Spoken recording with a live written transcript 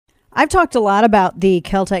I've talked a lot about the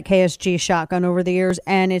Keltec KSG shotgun over the years,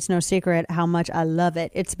 and it's no secret how much I love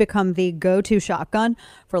it. It's become the go-to shotgun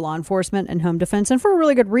for law enforcement and home defense, and for a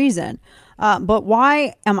really good reason. But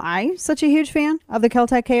why am I such a huge fan of the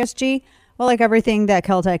Keltec KSG? Well, like everything that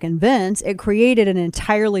Keltec invents, it created an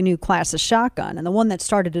entirely new class of shotgun, and the one that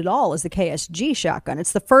started it all is the KSG shotgun.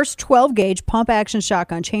 It's the first 12-gauge pump-action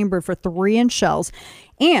shotgun chambered for 3-inch shells,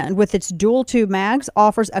 and with its dual tube mags,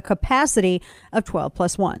 offers a capacity of 12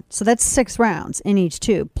 plus 1. So that's 6 rounds in each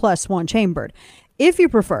tube, plus 1 chambered. If you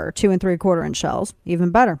prefer 2 3/4-inch shells,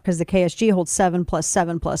 even better, because the KSG holds 7 plus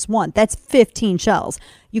 7 plus 1. That's 15 shells.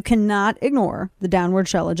 You cannot ignore the downward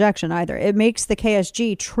shell ejection either. It makes the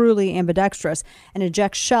KSG truly ambidextrous and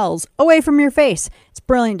ejects shells away from your face. It's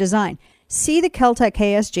brilliant design. See the Keltec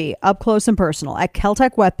KSG up close and personal at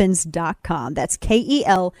KeltecWeapons.com. That's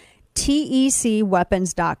KELTEC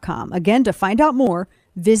weapons.com. Again, to find out more,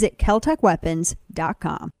 visit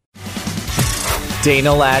KeltecWeapons.com.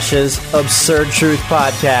 Dana Lash's Absurd Truth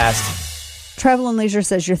Podcast. Travel and Leisure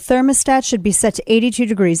says your thermostat should be set to 82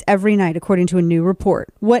 degrees every night, according to a new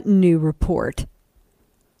report. What new report?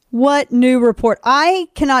 What new report? I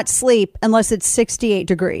cannot sleep unless it's 68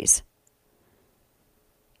 degrees.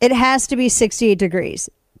 It has to be 68 degrees.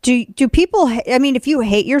 Do people, I mean, if you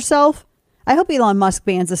hate yourself, I hope Elon Musk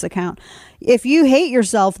bans this account. If you hate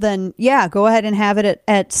yourself, then yeah, go ahead and have it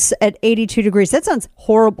at 82 degrees. That sounds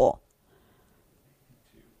horrible.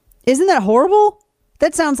 Isn't that horrible?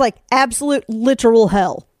 That sounds like absolute literal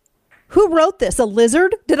hell. Who wrote this? A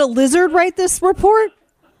lizard? Did a lizard write this report?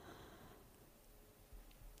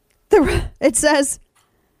 It says,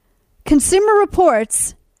 Consumer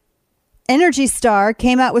Reports, Energy Star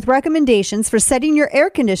came out with recommendations for setting your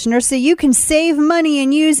air conditioner so you can save money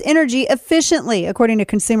and use energy efficiently, according to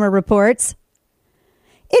Consumer Reports.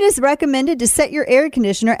 It is recommended to set your air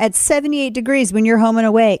conditioner at 78 degrees when you're home and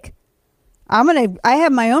awake. I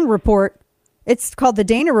have my own report. It's called the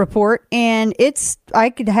Dana Report, and I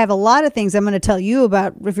could have a lot of things I'm going to tell you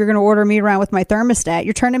about if you're going to order me around with my thermostat.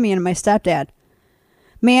 You're turning me into my stepdad.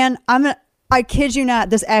 Man, I kid you not,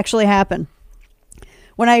 this actually happened.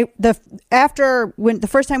 The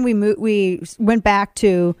first time we went back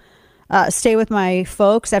to stay with my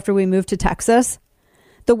folks after we moved to Texas,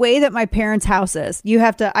 the way that my parents' house is, I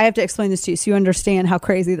have to explain this to you so you understand how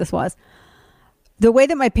crazy this was. The way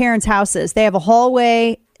that my parents' house is, they have a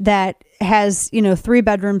hallway that has, 3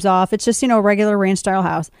 bedrooms off. It's just, a regular ranch style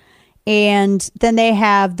house. And then they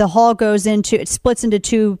have the hall it splits into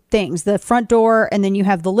 2 things, the front door, and then you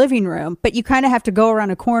have the living room, but you kind of have to go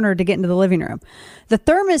around a corner to get into the living room. The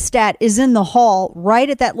thermostat is in the hall right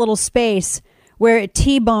at that little space where it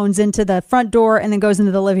T-bones into the front door and then goes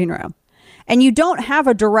into the living room. And you don't have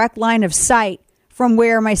a direct line of sight from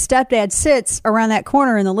where my stepdad sits around that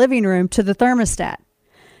corner in the living room to the thermostat.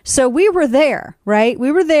 So we were there, right?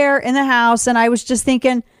 We were there in the house, and I was just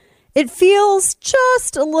thinking, it feels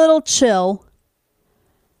just a little chill.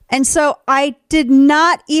 And so I did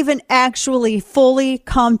not even actually fully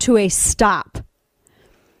come to a stop.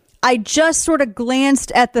 I just sort of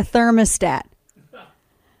glanced at the thermostat.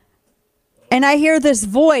 And I hear this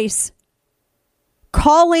voice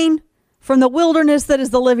calling from the wilderness that is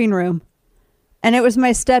the living room. And it was my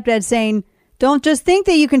stepdad saying, don't just think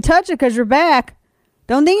that you can touch it because you're back.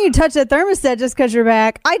 Don't think you can touch that thermostat just because you're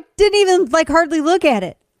back. I didn't even hardly look at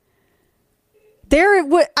it. There it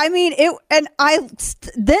would. I mean,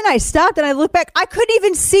 then I stopped and I looked back. I couldn't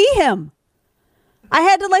even see him. I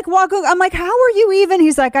had to walk over. I'm like, how are you even?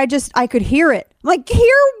 He's like, I could hear it. I'm like,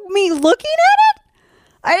 hear me looking at it?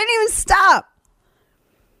 I didn't even stop.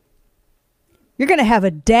 You're going to have a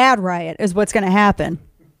dad riot is what's going to happen.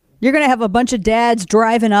 You're going to have a bunch of dads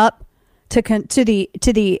driving up to the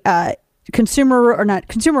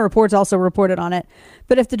Consumer Reports also reported on it.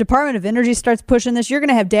 But if the Department of Energy starts pushing this, you're going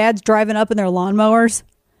to have dads driving up in their lawnmowers.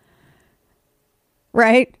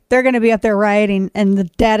 Right? They're going to be up there rioting in the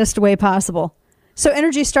daddest way possible. So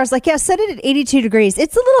Energy Star's set it at 82 degrees.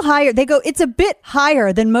 It's a little higher. They go, it's a bit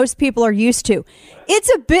higher than most people are used to.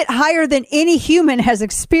 It's a bit higher than any human has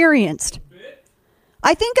experienced.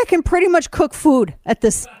 I think I can pretty much cook food at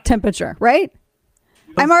this temperature, right?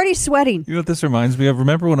 I'm already sweating. You know what this reminds me of?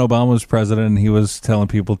 Remember when Obama was president and he was telling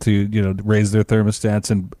people to, raise their thermostats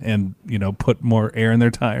and put more air in their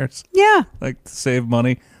tires? Yeah. To save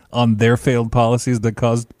money on their failed policies that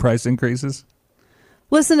caused price increases?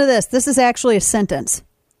 Listen to this. This is actually a sentence.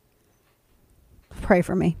 Pray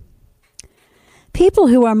for me. People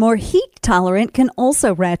who are more heat tolerant can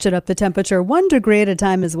also ratchet up the temperature 1 degree at a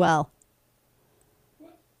time as well.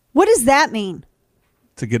 What does that mean?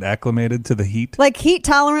 to get acclimated to the heat? Like heat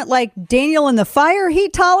tolerant, like Daniel in the Fire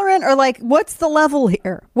heat tolerant? Or like, what's the level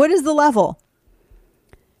here? What is the level?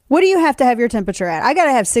 What do you have to have your temperature at? I got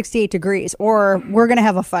to have 68 degrees or we're going to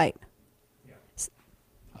have a fight.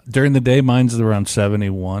 During the day, mine's around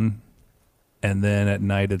 71. And then at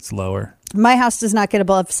night, it's lower. My house does not get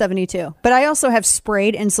above 72. But I also have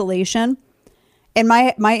sprayed insulation. And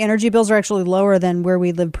my energy bills are actually lower than where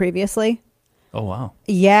we lived previously. Oh, wow.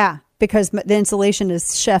 Yeah, because the insulation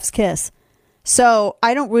is chef's kiss. So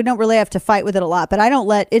we don't really have to fight with it a lot, but I don't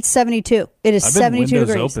let it's 72. It is 72 degrees. I've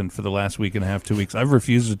been windows open for the last week and a half, 2 weeks. I've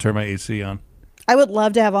refused to turn my AC on. I would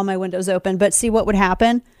love to have all my windows open, but see what would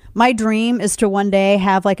happen. My dream is to one day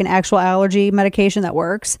have like an actual allergy medication that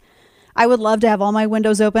works. I would love to have all my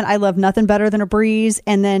windows open. I love nothing better than a breeze.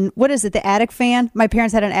 And then what is it? The attic fan. My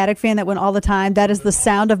parents had an attic fan that went all the time. That is the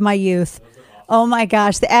sound of my youth. Oh my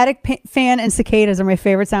gosh. The attic fan and cicadas are my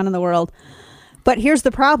favorite sound in the world. But here's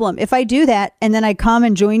the problem. If I do that and then I come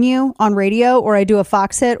and join you on radio or I do a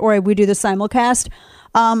Fox hit or we do the simulcast,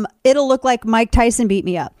 it'll look like Mike Tyson beat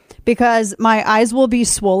me up because my eyes will be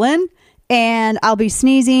swollen and I'll be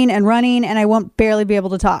sneezing and running and I won't barely be able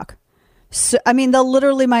to talk. So, I mean,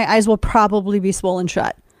 my eyes will probably be swollen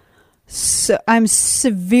shut. So I'm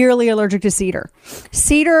severely allergic to cedar.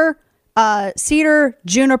 Cedar,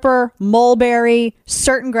 juniper, mulberry,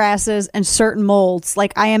 certain grasses, and certain molds.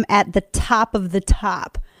 Like I am at the top of the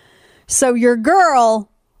top. So your girl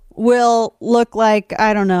will look like,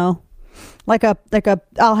 I don't know,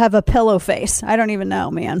 I'll have a pillow face. I don't even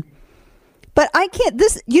know, man. But I can't,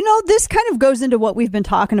 this kind of goes into what we've been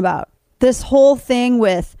talking about. This whole thing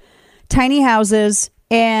with tiny houses,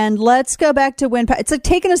 and let's go back to when it's like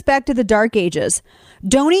taking us back to the dark ages.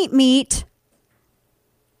 Don't eat meat.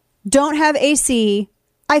 Don't have AC.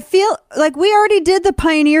 I feel like we already did the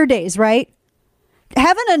pioneer days, right?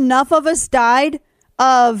 Haven't enough of us died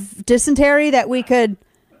of dysentery that we could,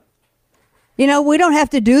 we don't have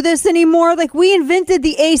to do this anymore. Like we invented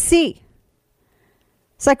the AC.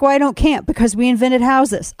 It's like, why I don't camp? Because we invented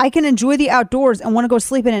houses. I can enjoy the outdoors and want to go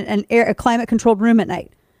sleep in a climate controlled room at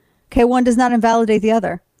night. Okay, one does not invalidate the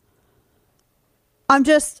other.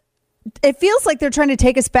 It feels like they're trying to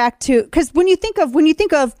take us back to, because when you think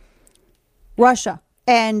of Russia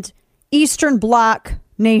and Eastern Bloc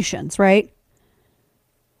nations, right?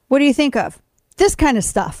 What do you think of? This kind of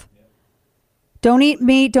stuff. Don't eat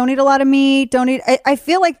meat. Don't eat a lot of meat. I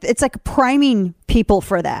feel like it's like priming people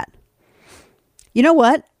for that. You know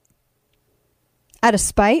what? Out of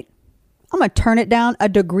spite, I'm going to turn it down a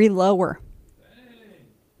degree lower.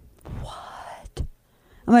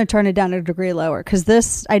 I'm going to turn it down a degree lower because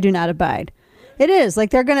this I do not abide. It is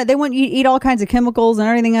like they want you to eat all kinds of chemicals and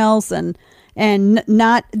everything else and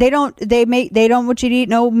they don't want you to eat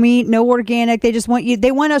no meat, no organic. They just want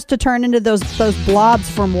us to turn into those blobs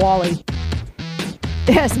from WALL-E.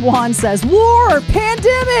 Yes, Juan says, war,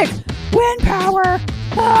 pandemic, wind power.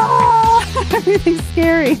 Ah, everything's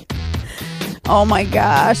scary. Oh my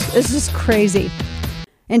gosh, this is crazy.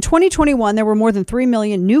 In 2021, there were more than 3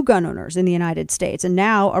 million new gun owners in the United States, and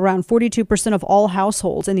now around 42% of all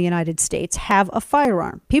households in the United States have a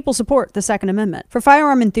firearm. People support the Second Amendment. For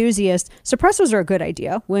firearm enthusiasts, suppressors are a good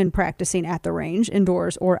idea when practicing at the range,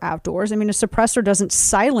 indoors or outdoors. I mean, a suppressor doesn't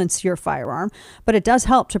silence your firearm, but it does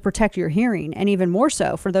help to protect your hearing, and even more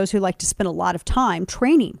so for those who like to spend a lot of time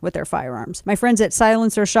training with their firearms. My friends at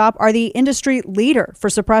Silencer Shop are the industry leader for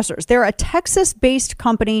suppressors. They're a Texas-based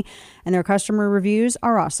company, and their customer reviews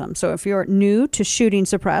are awesome. So if you're new to shooting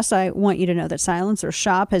suppress, I want you to know that Silencer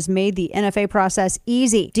Shop has made the NFA process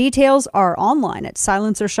easy. Details are online at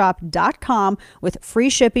silencershop.com with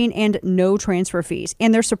free shipping and no transfer fees.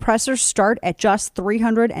 And their suppressors start at just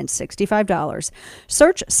 $365.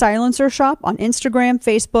 Search Silencer Shop on Instagram,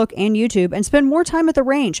 Facebook, and YouTube and spend more time at the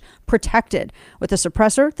range, protected with a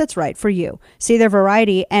suppressor that's right for you. See their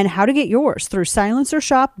variety and how to get yours through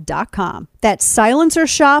silencershop.com. That's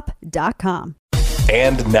silencershop.com.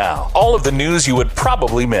 And now, all of the news you would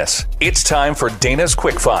probably miss. It's time for Dana's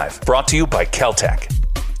Quick Five, brought to you by Caltech.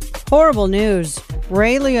 Horrible news.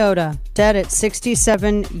 Ray Liotta, dead at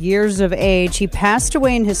 67 years of age. He passed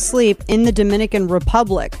away in his sleep in the Dominican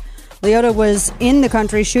Republic. Liotta was in the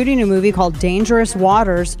country shooting a movie called Dangerous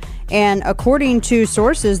Waters, and according to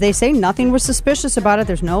sources, they say nothing was suspicious about it.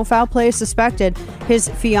 There's no foul play suspected. His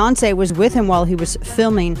fiance was with him while he was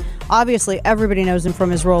filming. Obviously, everybody knows him from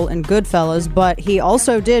his role in Goodfellas, but he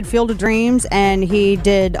also did Field of Dreams, and he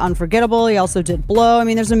did Unforgettable. He also did Blow. I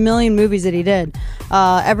mean, there's a million movies that he did.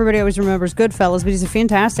 Everybody always remembers Goodfellas, but he's a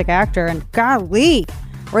fantastic actor. And golly,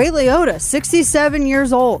 Ray Liotta, 67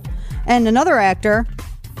 years old. And another actor,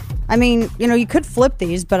 I mean, you could flip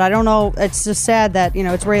these, but I don't know. It's just sad that,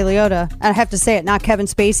 it's Ray Liotta. I have to say it, not Kevin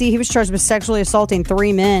Spacey. He was charged with sexually assaulting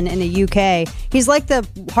 3 men in the UK. He's like the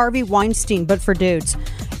Harvey Weinstein, but for dudes.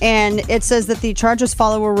 And it says that the charges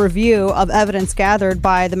follow a review of evidence gathered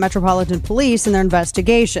by the Metropolitan Police in their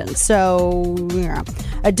investigation. So, yeah.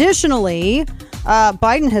 Additionally,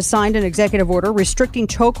 Biden has signed an executive order restricting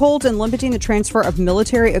chokeholds and limiting the transfer of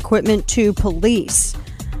military equipment to police.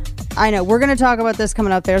 I know. We're going to talk about this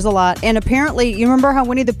coming up. There's a lot. And apparently, you remember how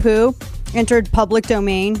Winnie the Pooh entered public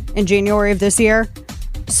domain in January of this year?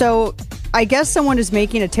 So I guess someone is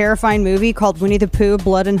making a terrifying movie called Winnie the Pooh,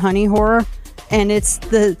 Blood and Honey Horror. And it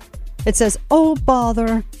says, oh,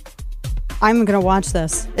 bother. I'm going to watch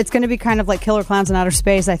this. It's going to be kind of like Killer Clowns in Outer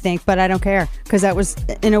Space, I think. But I don't care because that was,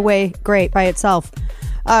 in a way, great by itself.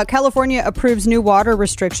 California approves new water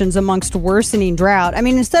restrictions amongst worsening drought. I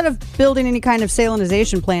mean, instead of building any kind of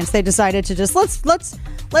salinization plants, they decided to just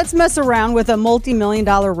let's mess around with a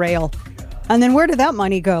multi-million-dollar rail. And then where did that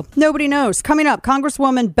money go? Nobody knows. Coming up,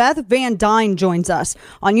 Congresswoman Beth Van Duyne joins us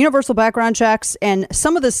on universal background checks and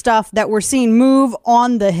some of the stuff that we're seeing move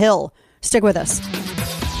on the Hill. Stick with us.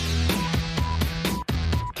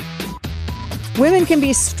 Women can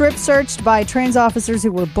be strip searched by trans officers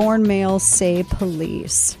who were born male, say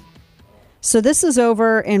police. So this is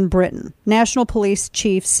over in Britain, National Police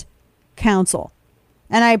Chiefs Council.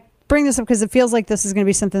 And I bring this up because it feels like this is going to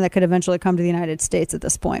be something that could eventually come to the United States at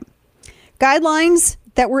this point. Guidelines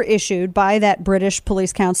that were issued by that British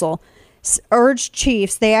Police Council urged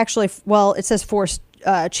chiefs, it says forced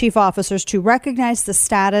chief officers to recognize the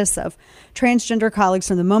status of transgender colleagues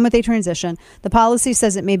from the moment they transition. The policy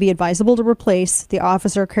says it may be advisable to replace the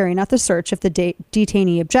officer carrying out the search if the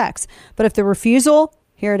detainee objects. But if the refusal,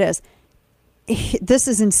 here it is. This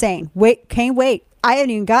is insane. Wait. I haven't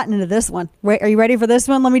even gotten into this one. Wait, are you ready for this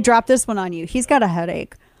one? Let me drop this one on you. He's got a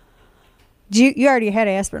headache. You already had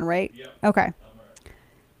aspirin, right? Yep. Okay.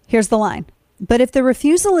 Here's the line. But if the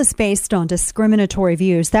refusal is based on discriminatory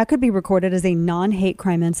views, that could be recorded as a non-hate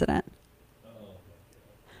crime incident.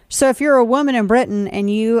 So if you're a woman in Britain and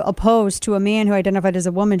you oppose to a man who identified as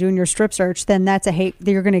a woman doing your strip search, then that's a hate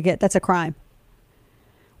that you're going to get. That's a crime.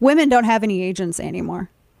 Women don't have any agency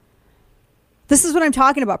anymore. This is what I'm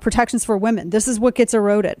talking about. Protections for women. This is what gets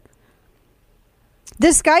eroded.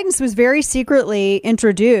 This guidance was very secretly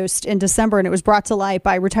introduced in December, and it was brought to light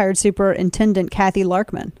by retired Superintendent Kathy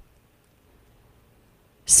Larkman.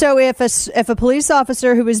 So if a police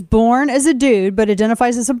officer who was born as a dude but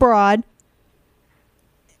identifies as a broad,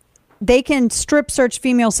 they can strip search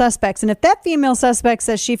female suspects. And if that female suspect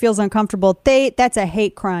says she feels uncomfortable, that's a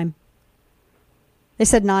hate crime. They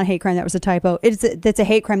said non-hate crime. That was a typo. That's a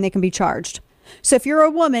hate crime. They can be charged. So if you're a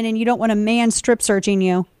woman and you don't want a man strip searching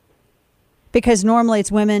you, because normally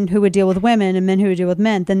it's women who would deal with women and men who would deal with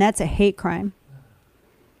men, then that's a hate crime.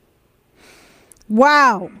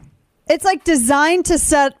 Wow. It's like designed to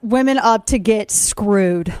set women up to get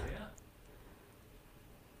screwed.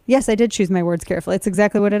 Yes, I did choose my words carefully. It's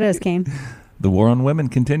exactly what it is, Kane. The war on women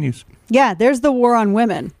continues. Yeah, there's the war on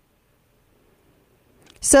women.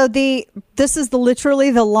 So this is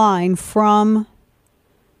literally the line from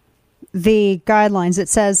the guidelines. It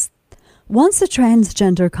says, once a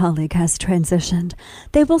transgender colleague has transitioned,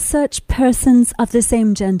 they will search persons of the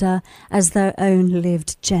same gender as their own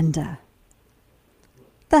lived gender.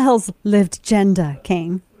 The hell's lived gender,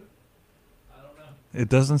 King? It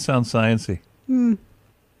doesn't sound sciencey.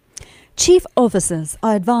 Chief officers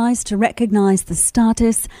are advised to recognize the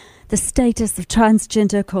status of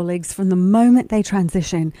transgender colleagues from the moment they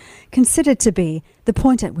transition, considered to be the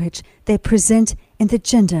point at which they present in the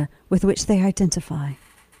gender with which they identify.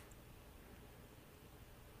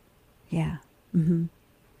 Yeah. Mm-hmm.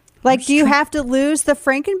 Like, do you have to lose the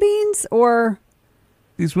Frankenbeans, or?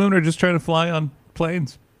 These women are just trying to fly on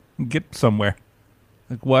planes and get somewhere.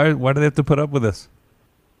 Like, why do they have to put up with this?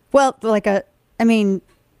 Well,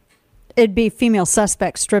 it'd be female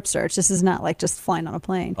suspect strip search. This is not like just flying on a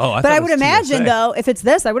plane. Oh, but I would imagine, though, if it's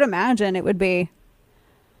this, I would imagine it would be,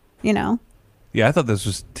 Yeah, I thought this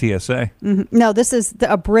was TSA. Mm-hmm. No, this is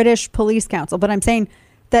a British police council. But I'm saying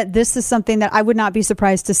that this is something that I would not be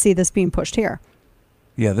surprised to see this being pushed here.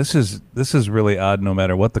 Yeah, this is really odd no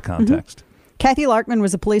matter what the context. Mm-hmm. Kathy Larkman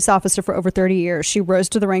was a police officer for over 30 years. She rose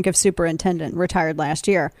to the rank of superintendent, retired last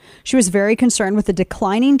year. She was very concerned with the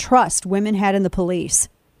declining trust women had in the police.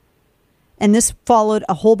 And this followed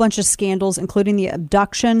a whole bunch of scandals, including the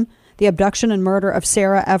abduction and murder of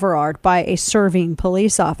Sarah Everard by a serving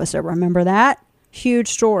police officer. Remember that? Huge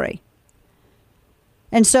story.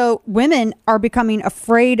 And so women are becoming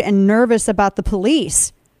afraid and nervous about the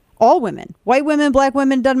police. All women, white women, black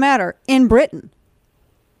women, doesn't matter, in Britain.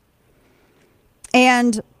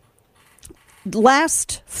 And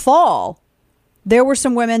last fall, there were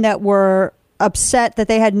some women that were upset that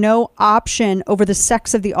they had no option over the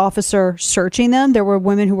sex of the officer searching them. There were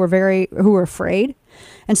women who were afraid.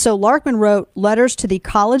 And so Larkman wrote letters to the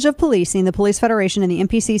College of Policing, the Police Federation, and the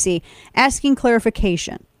MPCC asking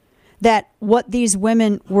clarification that what these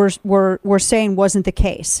women were saying wasn't the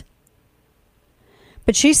case.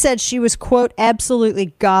 But she said she was, quote,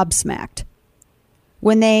 absolutely gobsmacked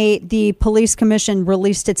when the police commission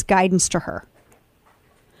released its guidance to her.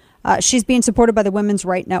 She's being supported by the Women's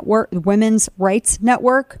Rights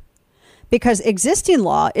Network, because existing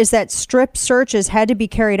law is that strip searches have to be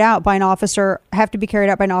carried out by an officer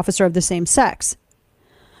of the same sex.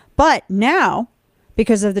 But now,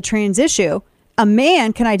 because of the trans issue, a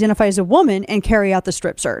man can identify as a woman and carry out the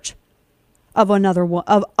strip search of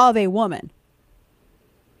a woman.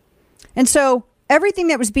 And so everything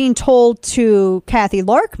that was being told to Kathy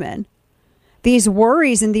Larkman, these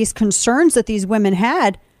worries and these concerns that these women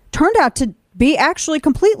had, turned out to be actually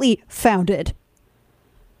completely founded.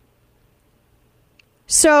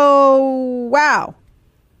 So, wow.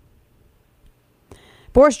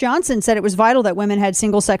 Boris Johnson said it was vital that women had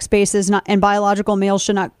single-sex spaces and biological males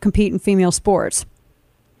should not compete in female sports.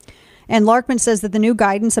 And Larkman says that the new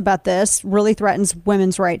guidance about this really threatens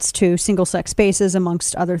women's rights to single-sex spaces,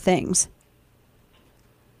 amongst other things.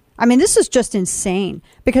 I mean, this is just insane,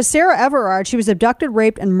 because Sarah Everard, she was abducted,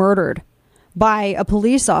 raped, and murdered by a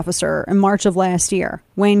police officer in March of last year,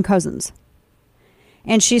 Wayne Couzens.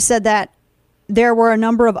 And she said that there were a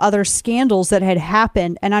number of other scandals that had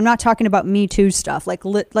happened, and I'm not talking about Me Too stuff, like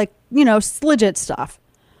legit stuff.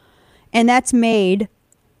 And that's made,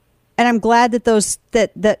 and I'm glad that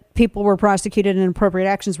that people were prosecuted and appropriate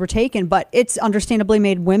actions were taken, but it's understandably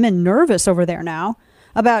made women nervous over there now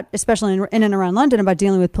about, especially in and around London, about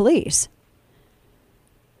dealing with police.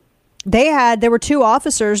 There were two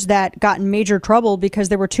officers that got in major trouble because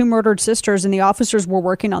there were two murdered sisters and the officers were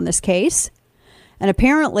working on this case. And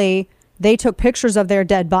apparently they took pictures of their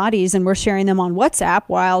dead bodies and were sharing them on WhatsApp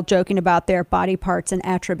while joking about their body parts and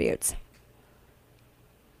attributes.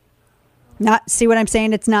 See what I'm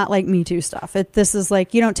saying? It's not like Me Too stuff. This is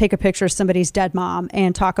like, you don't take a picture of somebody's dead mom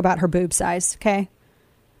and talk about her boob size, okay?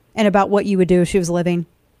 And about what you would do if she was living.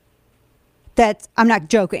 I'm not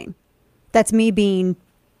joking. That's me being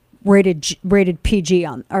rated PG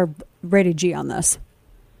or rated G on this.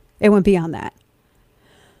 It went beyond that.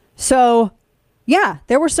 So, yeah,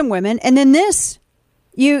 there were some women, and then this,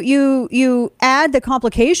 you add the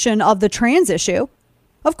complication of the trans issue.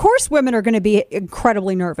 Of course, women are going to be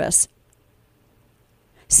incredibly nervous.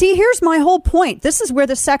 See, here's my whole point. This is where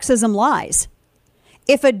the sexism lies.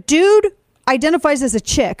 If a dude identifies as a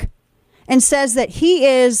chick and says that he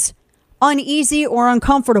is uneasy or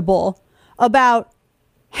uncomfortable about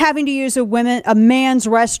having to use a man's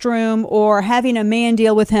restroom or having a man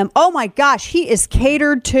deal with him, oh my gosh, he is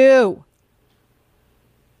catered to.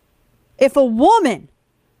 If a woman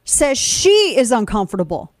says she is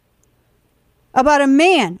uncomfortable about a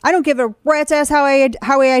man, I don't give a rat's ass how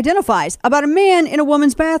he identifies, about a man in a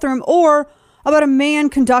woman's bathroom or about a man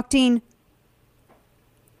conducting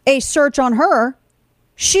a search on her,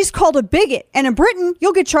 she's called a bigot. And in Britain,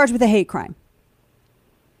 you'll get charged with a hate crime.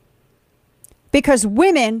 Because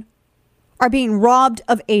women are being robbed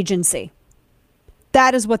of agency.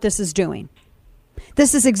 That is what this is doing.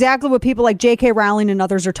 This is exactly what people like J.K. Rowling and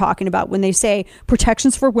others are talking about when they say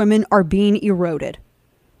protections for women are being eroded.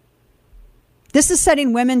 This is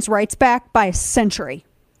setting women's rights back by a century.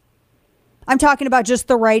 I'm talking about just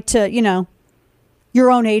the right to, your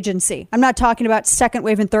own agency. I'm not talking about second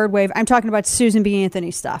wave and third wave. I'm talking about Susan B.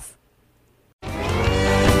 Anthony stuff.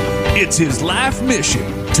 It's his life mission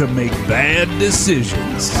to make bad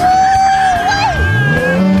decisions.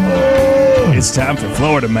 It's time for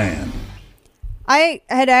Florida Man. I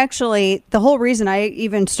had the whole reason I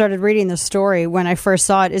even started reading this story when I first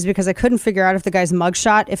saw it is because I couldn't figure out if the guy's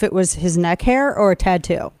mugshot, if it was his neck hair or a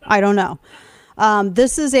tattoo. I don't know.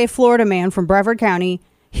 This is a Florida man from Brevard County.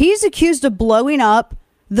 He's accused of blowing up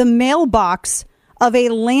the mailbox of a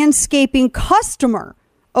landscaping customer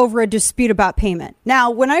over a dispute about payment. Now,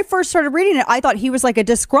 when I first started reading it, I thought he was like a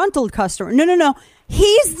disgruntled customer. No.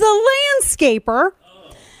 He's the landscaper.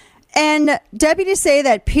 And deputies say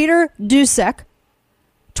that Peter Dusek,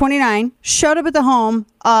 29, showed up at the home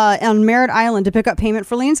on Merritt Island to pick up payment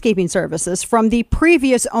for landscaping services from the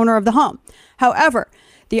previous owner of the home. However,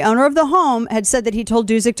 the owner of the home had said that he told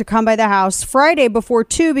Dusek to come by the house Friday before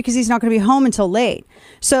 2 because he's not going to be home until late.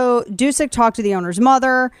 So Dusek talked to the owner's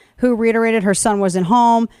mother, who reiterated her son wasn't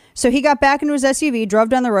home. So he got back into his SUV, drove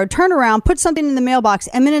down the road, turned around, put something in the mailbox,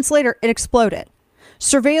 and minutes later, it exploded.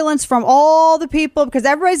 surveillance from all the people, because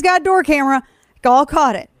everybody's got a door camera, all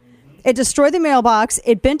caught it. It destroyed the mailbox.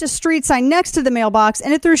 It bent a street sign next to the mailbox,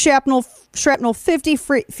 and it threw shrapnel 50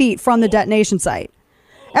 feet from the detonation site.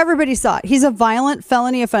 Everybody saw it. He's a violent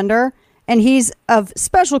felony offender, and he's of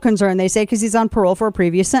special concern, they say, because he's on parole for a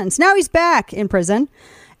previous sentence. Now he's back in prison,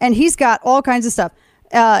 and he's got all kinds of stuff.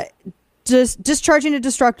 Discharging a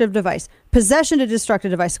destructive device, possession of a destructive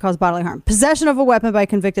device to cause bodily harm, possession of a weapon by a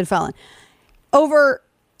convicted felon.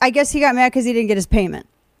 I guess he got mad because he didn't get his payment.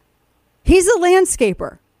 He's a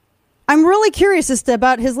landscaper. I'm really curious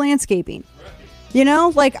about his landscaping. You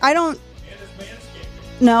know, like I don't.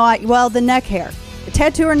 No, the neck hair,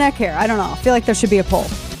 tattoo or neck hair. I don't know. I feel like there should be a poll.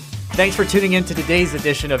 Thanks for tuning in to today's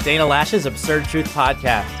edition of Dana Lash's Absurd Truth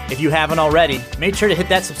Podcast. If you haven't already, make sure to hit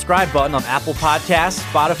that subscribe button on Apple Podcasts,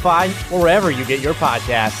 Spotify, or wherever you get your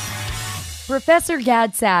podcasts. Professor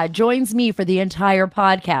Gad Saad joins me for the entire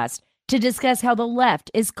podcast to discuss how the left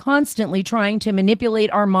is constantly trying to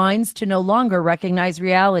manipulate our minds to no longer recognize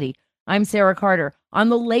reality. I'm Sarah Carter. On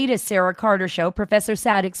the latest Sarah Carter Show, Professor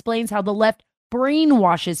Saad explains how the left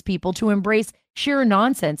brainwashes people to embrace sheer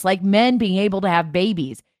nonsense, like men being able to have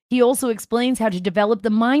babies. He also explains how to develop the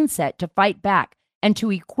mindset to fight back and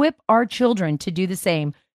to equip our children to do the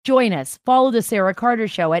same. Join us. Follow the Sarah Carter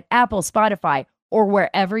Show at Apple, Spotify, or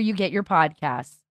wherever you get your podcasts.